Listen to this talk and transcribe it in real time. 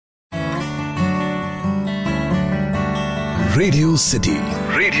Radio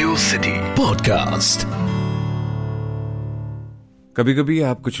city podcast. कभी कभी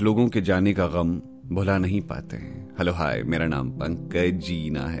आप कुछ लोगों के जाने का गम भुला नहीं पाते हैं। हेलो हाय, मेरा नाम पंकज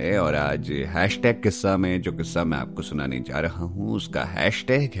जीना है और आज हैशटैग किस्सा में जो किस्सा मैं आपको सुनाने जा रहा हूं उसका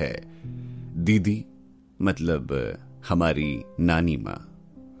हैशटैग है दीदी, मतलब हमारी नानी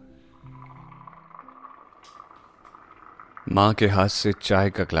माँ के हाथ से चाय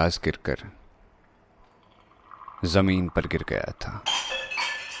का ग्लास गिरकर जमीन पर गिर गया था।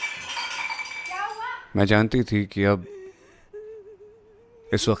 मैं जानती थी कि अब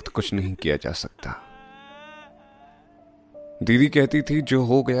इस वक्त कुछ नहीं किया जा सकता। दीदी कहती थी जो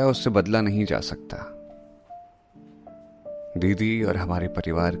हो गया उससे बदला नहीं जा सकता। दीदी और हमारे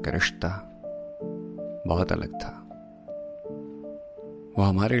परिवार का रिश्ता बहुत अलग था। वो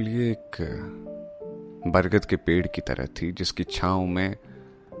हमारे लिए एक बरगद के पेड़ की तरह थी जिसकी छांव में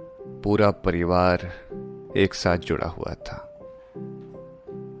पूरा परिवार एक साथ जुड़ा हुआ था।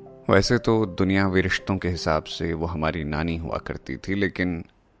 वैसे तो दुनियावी रिश्तों के हिसाब से वो हमारी नानी हुआ करती थी, लेकिन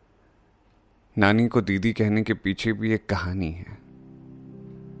नानी को दीदी कहने के पीछे भी एक कहानी है।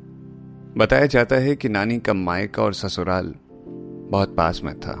 बताया जाता है कि नानी का मायका और ससुराल बहुत पास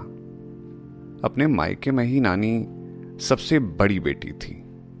में था। अपने मायके में ही नानी सबसे बड़ी बेटी थी,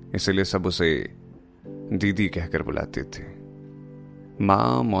 इसलिए सब उसे दीदी कहकर बुलाते थे।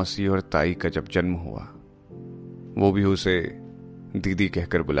 माँ, मौसी और ताई का जब जन्म हुआ वो भी उसे दीदी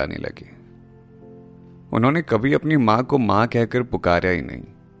कहकर बुलाने लगे। उन्होंने कभी अपनी माँ को माँ कहकर पुकारा ही नहीं।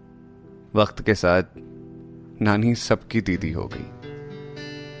 वक्त के साथ नानी सबकी दीदी हो गई।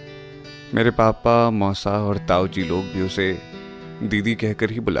 मेरे पापा, मौसा और ताऊ जी लोग भी उसे दीदी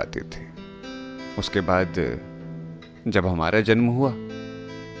कहकर ही बुलाते थे। उसके बाद जब हमारा जन्म हुआ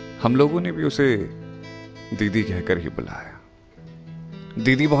हम लोगों ने भी उसे दीदी कहकर ही बुलाया।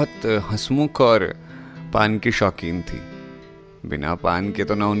 दीदी बहुत हंसमुख और पान की शौकीन थी। बिना पान के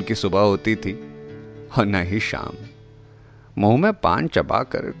तो ना उनकी सुबह होती थी और ना ही शाम। मुंह में पान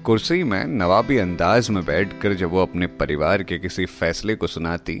चबाकर कुर्सी में नवाबी अंदाज में बैठकर जब वो अपने परिवार के किसी फैसले को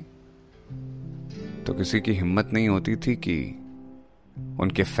सुनाती तो किसी की हिम्मत नहीं होती थी कि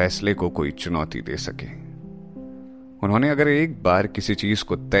उनके फैसले को कोई चुनौती दे सके। उन्होंने अगर एक बार किसी चीज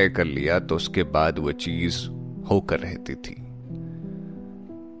को तय कर लिया तो उसके बाद वो चीज होकर रहती थी।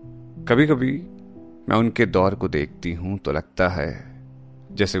 कभी कभी मैं उनके दौर को देखती हूं तो लगता है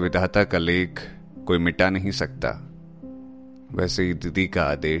जैसे विधाता का लेख कोई मिटा नहीं सकता, वैसे ही दीदी का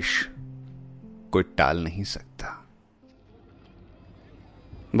आदेश कोई टाल नहीं सकता।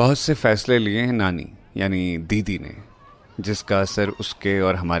 बहुत से फैसले लिए हैं नानी यानी दीदी ने, जिसका असर उसके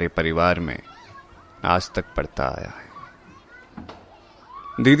और हमारे परिवार में आज तक पड़ता आया है।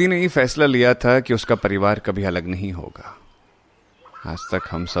 दीदी ने ये फैसला लिया था कि उसका परिवार कभी अलग नहीं होगा। आज तक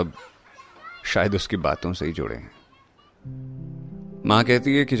हम सब शायद उसकी बातों से ही जुड़े हैं। मां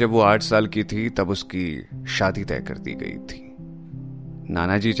कहती है कि जब वो 8 साल की थी तब उसकी शादी तय कर दी गई थी।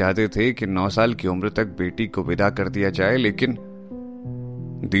 नाना जी चाहते थे कि 9 साल की उम्र तक बेटी को विदा कर दिया जाए, लेकिन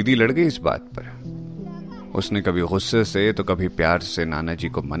दीदी लड़ गई इस बात पर। उसने कभी गुस्से से तो कभी प्यार से नाना जी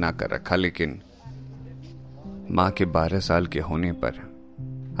को मना कर रखा, लेकिन मां के 12 साल के होने पर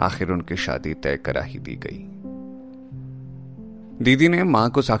आखिर उनकी शादी तय करा ही दी गई। दीदी ने मां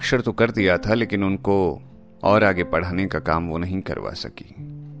को साक्षर तो कर दिया था, लेकिन उनको और आगे पढ़ाने का काम वो नहीं करवा सकी।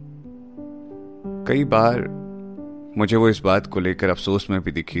 कई बार मुझे वो इस बात को लेकर अफसोस में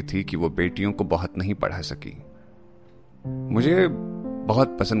भी दिखी थी कि वो बेटियों को बहुत नहीं पढ़ा सकी। मुझे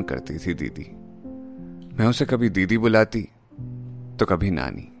बहुत पसंद करती थी दीदी। मैं उसे कभी दीदी बुलाती तो कभी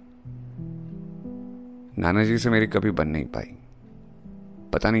नानी। नाना जी से मेरी कभी बन नहीं पाई,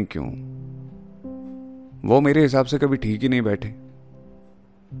 पता नहीं क्यों। वो मेरे हिसाब से कभी ठीक ही नहीं बैठे।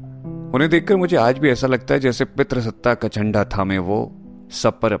 उन्हें देखकर मुझे आज भी ऐसा लगता है जैसे पितृसत्ता का झंडा थामे वो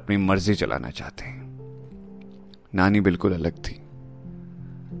सब पर अपनी मर्जी चलाना चाहते हैं। नानी बिल्कुल अलग थी।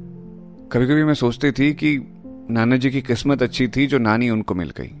 कभी कभी मैं सोचती थी कि नाना जी की किस्मत अच्छी थी जो नानी उनको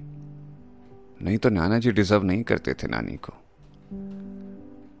मिल गई, नहीं तो नाना जी डिजर्व नहीं करते थे नानी को।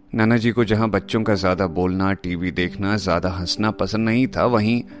 नाना जी को जहां बच्चों का ज्यादा बोलना, टीवी देखना, ज्यादा हंसना पसंद नहीं था,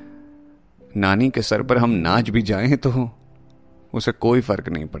 वहीं नानी के सर पर हम नाच भी जाएं तो उसे कोई फर्क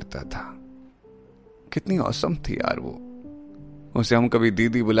नहीं पड़ता था। कितनी औसम थी यार वो। उसे हम कभी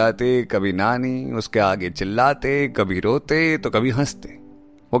दीदी बुलाते, कभी नानी, उसके आगे चिल्लाते, कभी रोते तो कभी हंसते।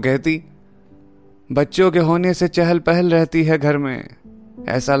 वो कहती, बच्चों के होने से चहल पहल रहती है घर में,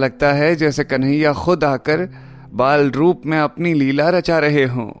 ऐसा लगता है जैसे कन्हैया खुद आकर बाल रूप में अपनी लीला रचा रहे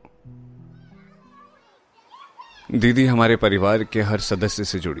हों। दीदी हमारे परिवार के हर सदस्य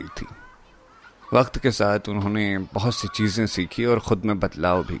से जुड़ी थी। वक्त के साथ उन्होंने बहुत सी चीजें सीखी और खुद में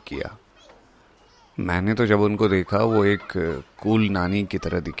बदलाव भी किया। मैंने तो जब उनको देखा वो एक कूल नानी की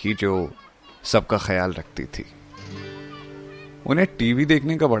तरह दिखी जो सबका ख्याल रखती थी। उन्हें टीवी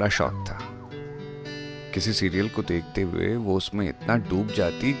देखने का बड़ा शौक था। किसी सीरियल को देखते हुए वो उसमें इतना डूब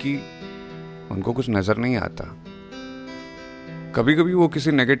जाती कि उनको कुछ नजर नहीं आता। कभी कभी वो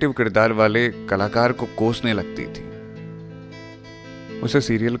किसी नेगेटिव किरदार वाले कलाकार को कोसने लगती थी। उसे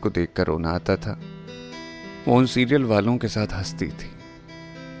सीरियल को देखकर रोना आता था। वो उन सीरियल वालों के साथ हंसती थी।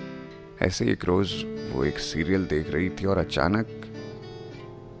 ऐसे एक रोज वो एक सीरियल देख रही थी और अचानक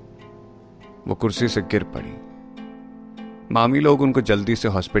वो कुर्सी से गिर पड़ी। मामी लोग उनको जल्दी से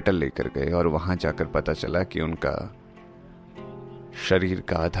हॉस्पिटल लेकर गए और वहां जाकर पता चला कि उनका शरीर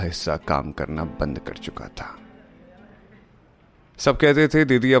का आधा हिस्सा काम करना बंद कर चुका था। सब कहते थे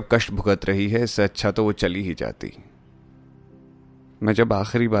दीदी अब कष्ट भुगत रही है, इससे अच्छा तो वो चली ही जाती। मैं जब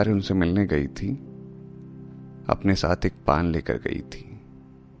आखिरी बार उनसे मिलने गई थी, अपने साथ एक पान लेकर गई थी।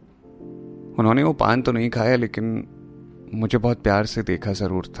 उन्होंने वो पान तो नहीं खाया, लेकिन मुझे बहुत प्यार से देखा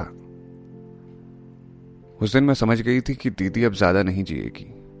जरूर था। उस दिन मैं समझ गई थी कि दीदी अब ज्यादा नहीं जिएगी।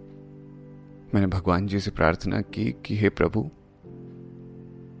 मैंने भगवान जी से प्रार्थना की कि हे प्रभु,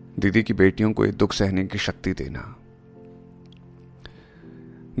 दीदी की बेटियों को ये दुख सहने की शक्ति देना।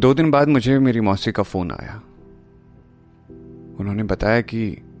 2 दिन बाद मुझे मेरी मौसी का फोन आया। उन्होंने बताया कि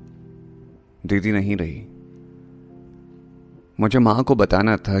दीदी नहीं रही। मुझे मां को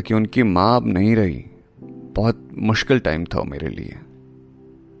बताना था कि उनकी मां अब नहीं रही। बहुत मुश्किल टाइम था मेरे लिए।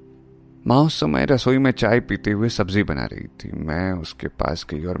 मां उस समय रसोई में चाय पीते हुए सब्जी बना रही थी। मैं उसके पास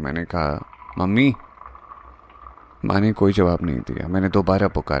गई और मैंने कहा, मम्मी। मां ने कोई जवाब नहीं दिया। मैंने दोबारा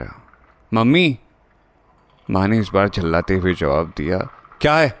पुकारा, मम्मी। मां ने इस बार झल्लाते हुए जवाब दिया,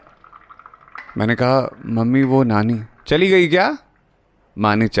 क्या है? मैंने कहा, मम्मी वो नानी चली गई क्या?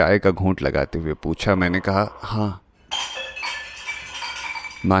 मां ने चाय का घूंट लगाते हुए पूछा। मैंने कहा, हाँ।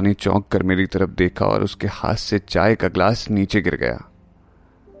 मां ने चौंक कर मेरी तरफ देखा और उसके हाथ से चाय का ग्लास नीचे गिर गया।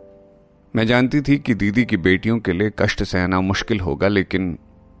 मैं जानती थी कि दीदी की बेटियों के लिए कष्ट सहना मुश्किल होगा, लेकिन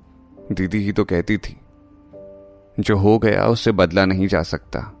दीदी ही तो कहती थी, जो हो गया उससे बदला नहीं जा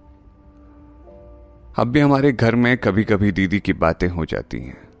सकता। अब भी हमारे घर में कभी कभी दीदी की बातें हो जाती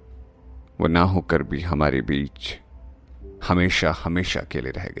हैं। वो ना होकर भी हमारे बीच हमेशा हमेशा के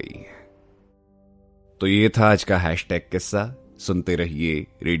लिए रह गई हैं। तो ये था आज का हैशटैग किस्सा। सुनते रहिए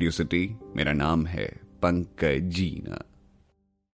रेडियो सिटी। मेरा नाम है पंकज जीना।